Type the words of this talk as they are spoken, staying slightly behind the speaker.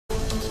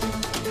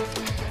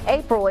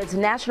April is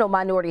National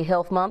Minority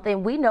Health Month,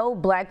 and we know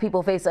Black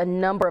people face a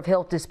number of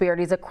health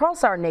disparities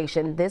across our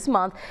nation. This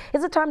month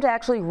is a time to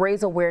actually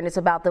raise awareness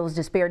about those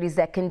disparities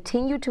that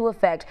continue to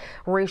affect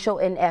racial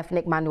and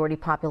ethnic minority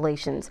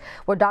populations.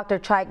 Where Dr.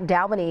 Chike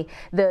Dalmany,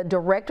 the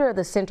director of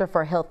the Center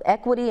for Health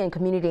Equity and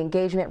Community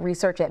Engagement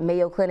Research at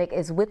Mayo Clinic,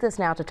 is with us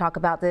now to talk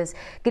about this.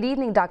 Good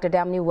evening, Dr.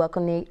 Dalmany.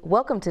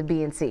 Welcome to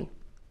BNC.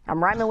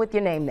 I'm rhyming with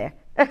your name there.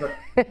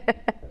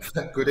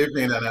 Good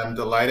evening, and I'm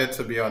delighted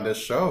to be on this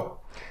show.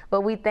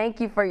 But we thank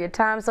you for your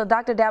time. So,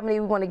 Dr. Dalmany, we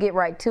want to get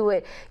right to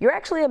it. You're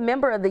actually a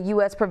member of the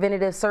U.S.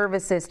 Preventative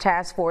Services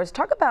Task Force.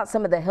 Talk about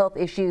some of the health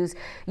issues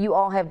you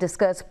all have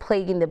discussed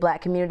plaguing the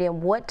Black community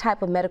and what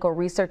type of medical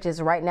research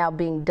is right now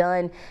being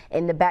done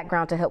in the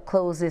background to help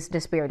close this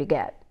disparity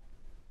gap.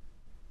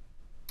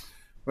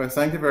 Well,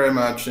 thank you very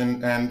much.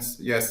 And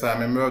yes,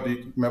 I'm a member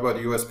of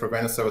the U.S.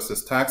 Preventative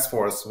Services Task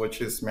Force, which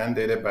is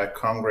mandated by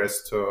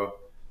Congress to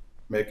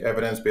make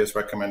evidence-based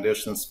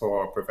recommendations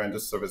for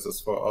preventive services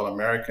for all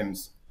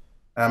Americans.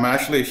 I'm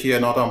actually here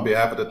not on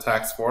behalf of the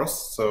task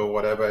force, so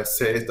whatever I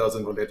say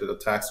doesn't relate to the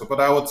task force. But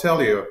I will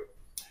tell you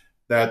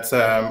that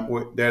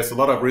there's a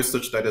lot of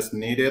research that is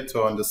needed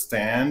to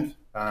understand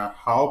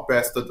how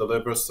best to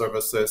deliver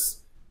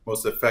services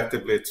most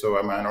effectively to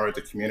our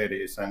minority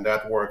communities. And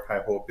that work, I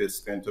hope, is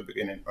going to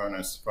begin in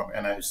earnest from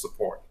NIH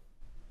support.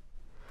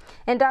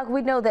 And Doc,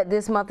 we know that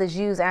this month is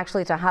used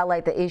actually to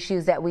highlight the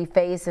issues that we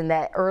face and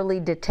that early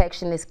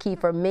detection is key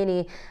for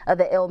many of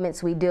the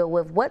ailments we deal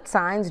with. What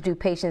signs do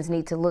patients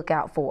need to look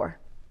out for?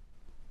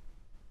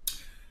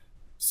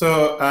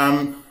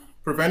 So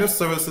preventive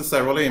services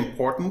are really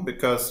important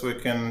because we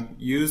can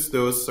use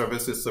those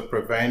services to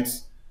prevent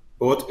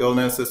both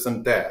illnesses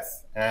and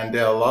death. And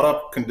there are a lot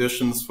of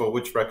conditions for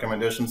which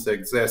recommendations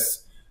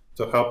exist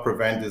to help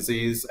prevent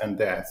disease and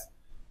death.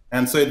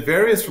 And so it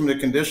varies from the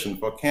condition.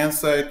 For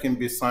cancer, it can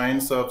be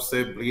signs of,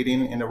 say,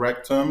 bleeding in the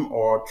rectum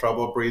or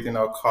trouble breathing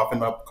or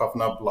coughing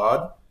up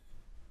blood.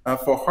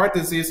 For heart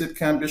disease, it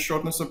can be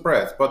shortness of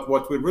breath. But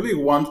what we really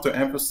want to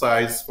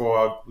emphasize for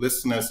our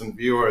listeners and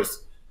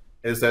viewers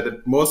is that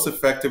the most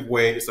effective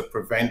way is to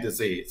prevent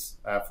disease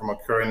from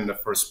occurring in the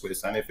first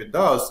place. And if it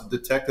does,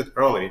 detect it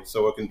early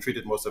so we can treat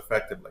it most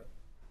effectively.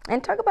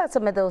 And talk about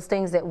some of those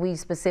things that we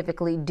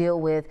specifically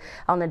deal with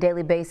on a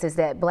daily basis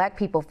that Black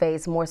people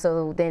face more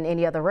so than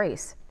any other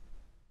race.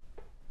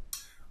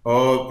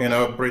 Oh,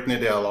 Brittany,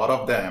 there are a lot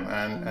of them.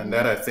 And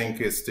that, I think,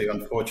 is the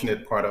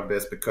unfortunate part of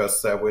this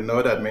because we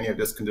know that many of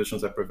these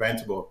conditions are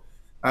preventable.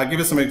 I'll give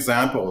you some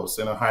examples.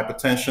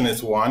 Hypertension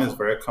is one, is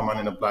very common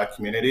in the Black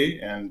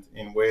community and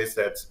in ways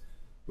that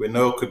we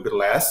know could be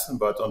less,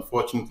 but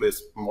unfortunately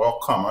it's more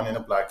common in the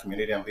Black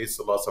community and leads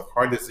to lots of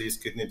heart disease,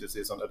 kidney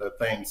disease, and other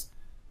things.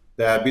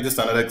 Diabetes is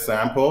another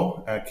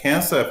example.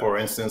 Cancer, for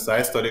instance,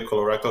 I studied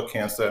colorectal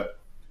cancer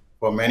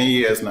for many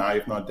years now,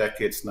 if not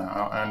decades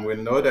now, and we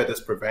know that it's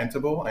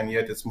preventable, and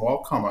yet it's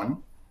more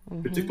common,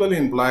 particularly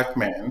in Black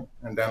men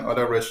and then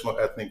other racial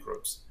ethnic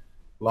groups.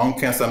 Lung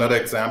cancer, another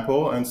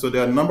example. And so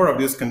there are a number of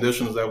these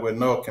conditions that we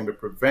know can be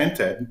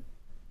prevented,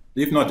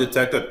 if not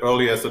detected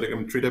earlier, so they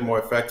can be treated more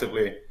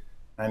effectively.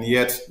 And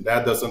yet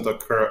that doesn't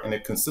occur in a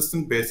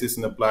consistent basis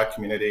in the Black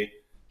community,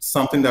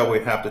 something that we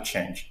have to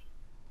change.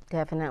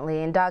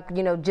 Definitely. And Doc,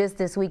 just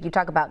this week you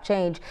talk about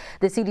change.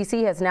 The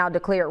CDC has now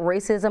declared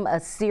racism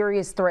a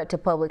serious threat to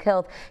public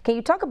health. Can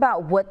you talk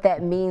about what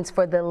that means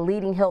for the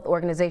leading health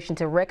organization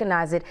to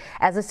recognize it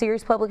as a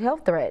serious public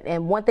health threat?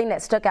 And one thing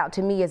that stuck out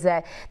to me is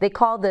that they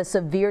call the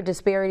severe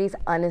disparities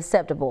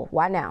unacceptable.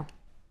 Why now?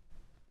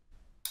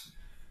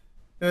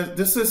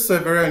 This is a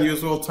very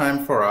unusual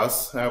time for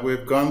us.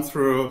 We've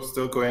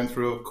still going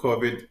through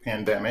COVID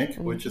pandemic,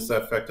 which has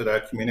affected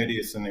our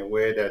communities in a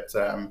way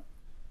that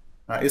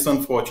it's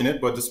unfortunate,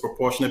 but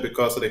disproportionate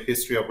because of the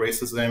history of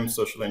racism,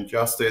 social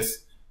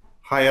injustice,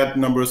 higher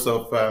numbers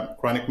of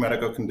chronic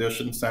medical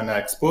conditions, and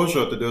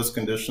exposure to those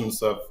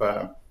conditions of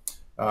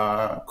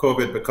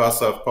COVID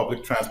because of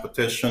public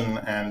transportation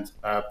and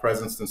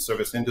presence in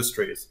service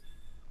industries.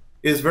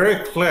 It's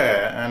very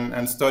clear,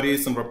 and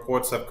studies and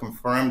reports have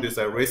confirmed this,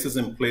 that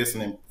racism plays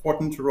an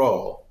important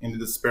role in the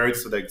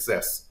disparities that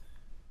exist.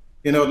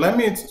 Let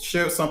me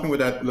share something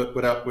with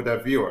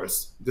our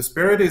viewers.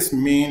 Disparities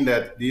mean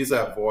that these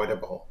are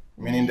avoidable,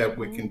 meaning that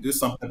we can do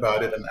something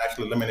about it and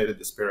actually eliminate the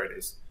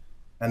disparities.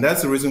 And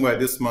that's the reason why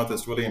this month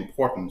is really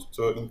important,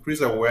 to increase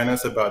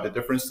awareness about the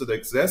differences that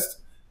exist,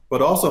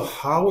 but also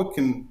how we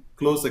can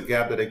close the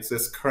gap that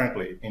exists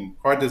currently in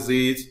heart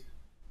disease,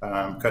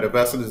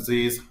 cardiovascular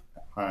disease,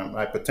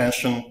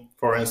 hypertension,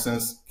 for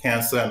instance,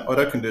 cancer, and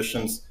other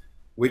conditions.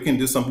 We can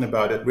do something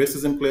about it.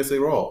 Racism plays a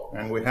role,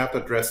 and we have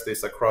to address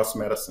this across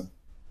medicine.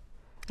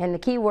 And the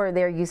key word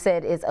there you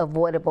said is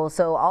avoidable.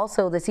 So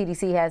also the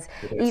CDC has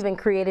even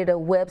created a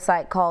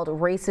website called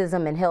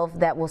Racism and Health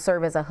that will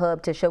serve as a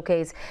hub to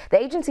showcase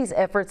the agency's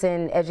efforts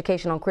in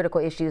education on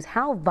critical issues.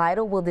 How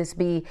vital will this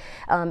be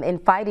in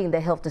fighting the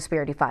health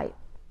disparity fight?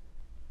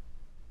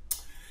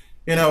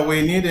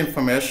 We need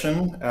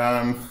information.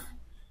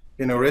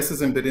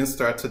 Racism didn't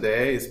start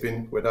today. It's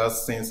been with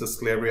us since the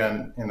slavery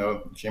and,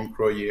 Jim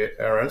Crow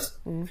eras.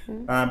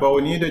 But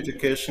we need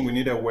education, we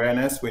need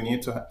awareness, we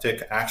need to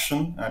take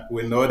action.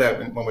 We know that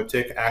when we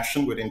take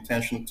action with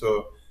intention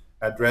to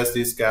address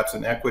these gaps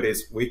and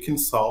equities, we can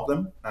solve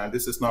them.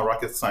 This is not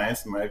rocket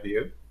science in my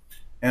view.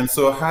 And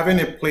so having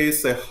a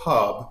place, a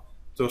hub,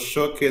 to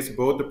showcase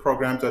both the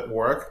programs at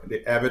work,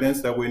 the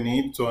evidence that we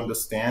need to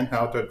understand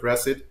how to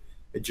address it,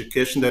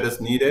 education that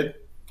is needed,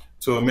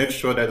 to make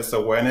sure that there's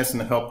awareness in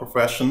the health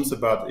professions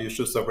about the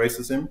issues of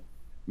racism,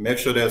 make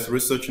sure there's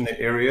research in the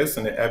areas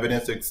and the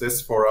evidence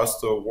exists for us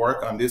to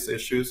work on these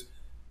issues.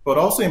 But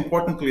also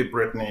importantly,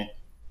 Brittany,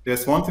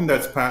 there's one thing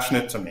that's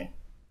passionate to me.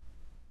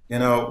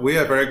 We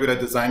are very good at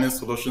designing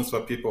solutions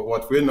for people.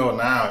 What we know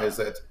now is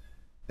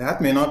that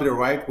may not be the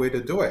right way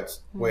to do it.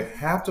 We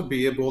have to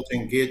be able to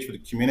engage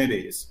with the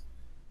communities,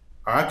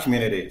 our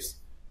communities,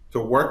 to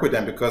work with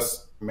them,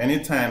 because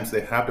many times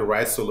they have the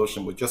right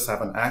solution, we just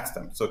haven't asked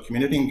them. So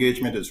community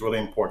engagement is really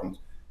important.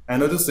 I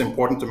know this is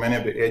important to many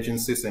of the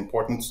agencies,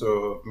 important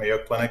to Mayo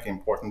Clinic,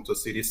 important to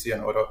CDC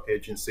and other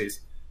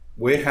agencies.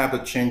 We have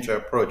to change our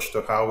approach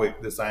to how we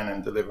design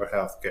and deliver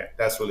healthcare.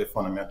 That's really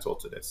fundamental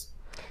to this.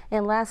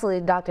 And lastly,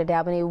 Dr.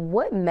 Dalbany,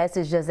 what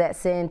message does that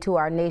send to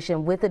our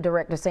nation with the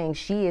director saying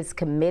she is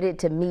committed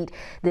to meet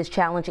this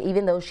challenge,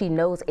 even though she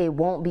knows it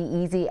won't be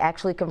easy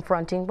actually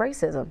confronting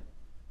racism?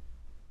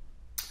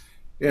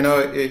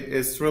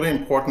 It's really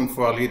important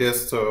for our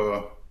leaders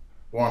to,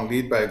 one,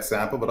 lead by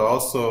example, but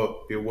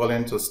also be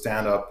willing to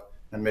stand up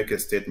and make a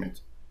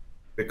statement,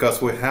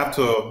 because we have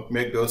to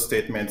make those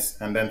statements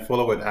and then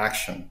follow with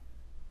action.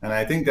 And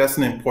I think that's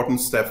an important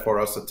step for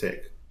us to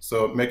take.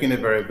 So making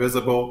it very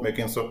visible,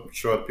 making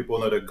sure people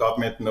know that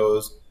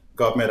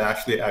government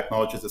actually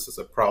acknowledges this as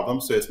a problem.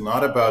 So it's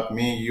not about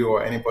me, you,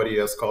 or anybody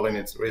else calling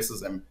it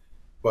racism,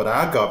 but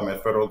our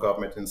government, federal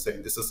government, in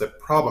saying this is a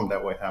problem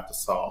that we have to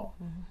solve.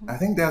 I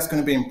think that's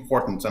going to be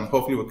important, and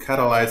hopefully we'll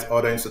catalyze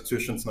other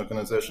institutions and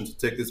organizations to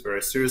take this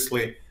very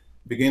seriously,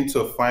 begin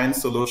to find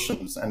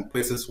solutions and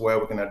places where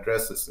we can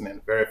address this in a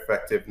very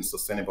effective and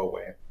sustainable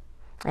way.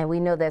 And we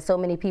know that so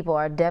many people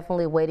are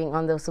definitely waiting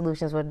on those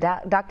solutions. Well,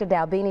 Dr.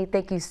 Dalbany,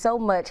 thank you so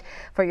much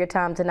for your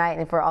time tonight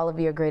and for all of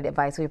your great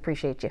advice. We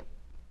appreciate you.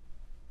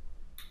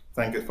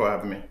 Thank you for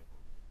having me.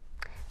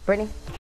 Brittany?